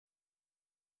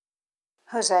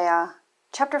Hosea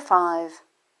chapter 5.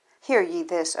 Hear ye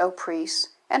this, O priests,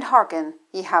 and hearken,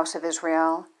 ye house of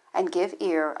Israel, and give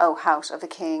ear, O house of the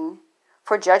king.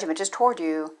 For judgment is toward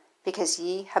you, because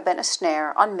ye have been a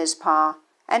snare on Mizpah,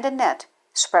 and a net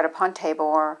spread upon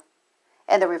Tabor.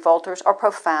 And the revolters are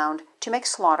profound to make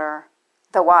slaughter,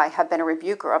 though I have been a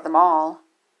rebuker of them all.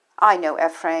 I know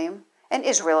Ephraim, and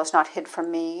Israel is not hid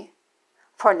from me.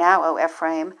 For now, O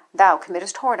Ephraim, thou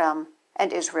committest whoredom,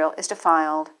 and Israel is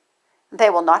defiled. They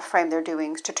will not frame their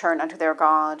doings to turn unto their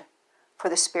God. For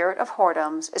the spirit of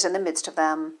whoredoms is in the midst of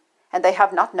them, and they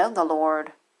have not known the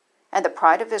Lord. And the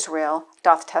pride of Israel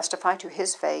doth testify to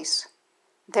his face.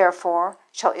 Therefore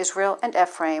shall Israel and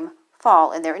Ephraim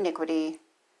fall in their iniquity.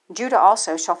 Judah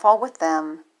also shall fall with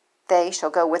them. They shall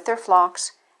go with their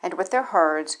flocks and with their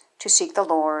herds to seek the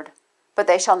Lord, but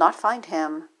they shall not find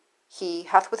him. He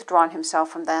hath withdrawn himself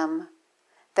from them.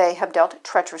 They have dealt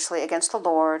treacherously against the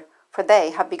Lord, for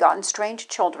they have begotten strange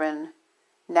children.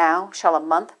 Now shall a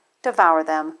month devour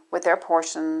them with their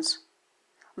portions.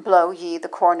 Blow ye the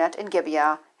cornet in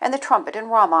Gibeah, and the trumpet in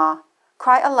Ramah.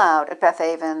 Cry aloud at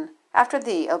Bethaven, after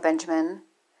thee, O Benjamin.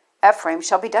 Ephraim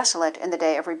shall be desolate in the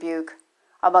day of rebuke.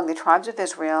 Among the tribes of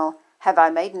Israel have I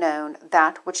made known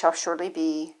that which shall surely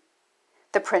be.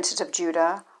 The princes of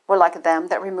Judah were like them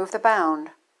that remove the bound.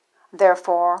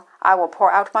 Therefore I will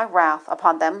pour out my wrath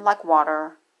upon them like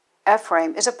water.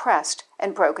 Ephraim is oppressed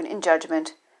and broken in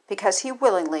judgment, because he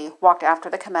willingly walked after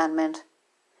the commandment.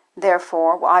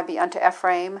 Therefore will I be unto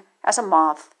Ephraim as a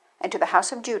moth, and to the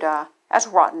house of Judah as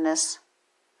rottenness.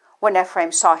 When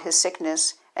Ephraim saw his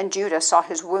sickness, and Judah saw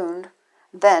his wound,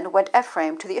 then went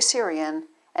Ephraim to the Assyrian,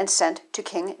 and sent to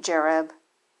King Jareb.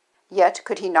 Yet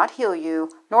could he not heal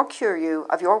you, nor cure you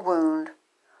of your wound.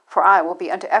 For I will be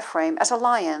unto Ephraim as a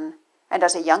lion, and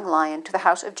as a young lion to the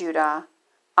house of Judah.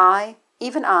 I,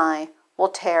 even I, will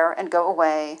tear and go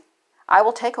away. I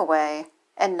will take away,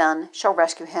 and none shall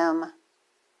rescue him.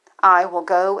 I will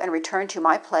go and return to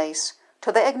my place,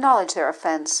 till they acknowledge their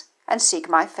offense, and seek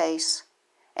my face.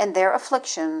 In their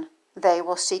affliction they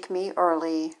will seek me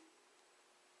early.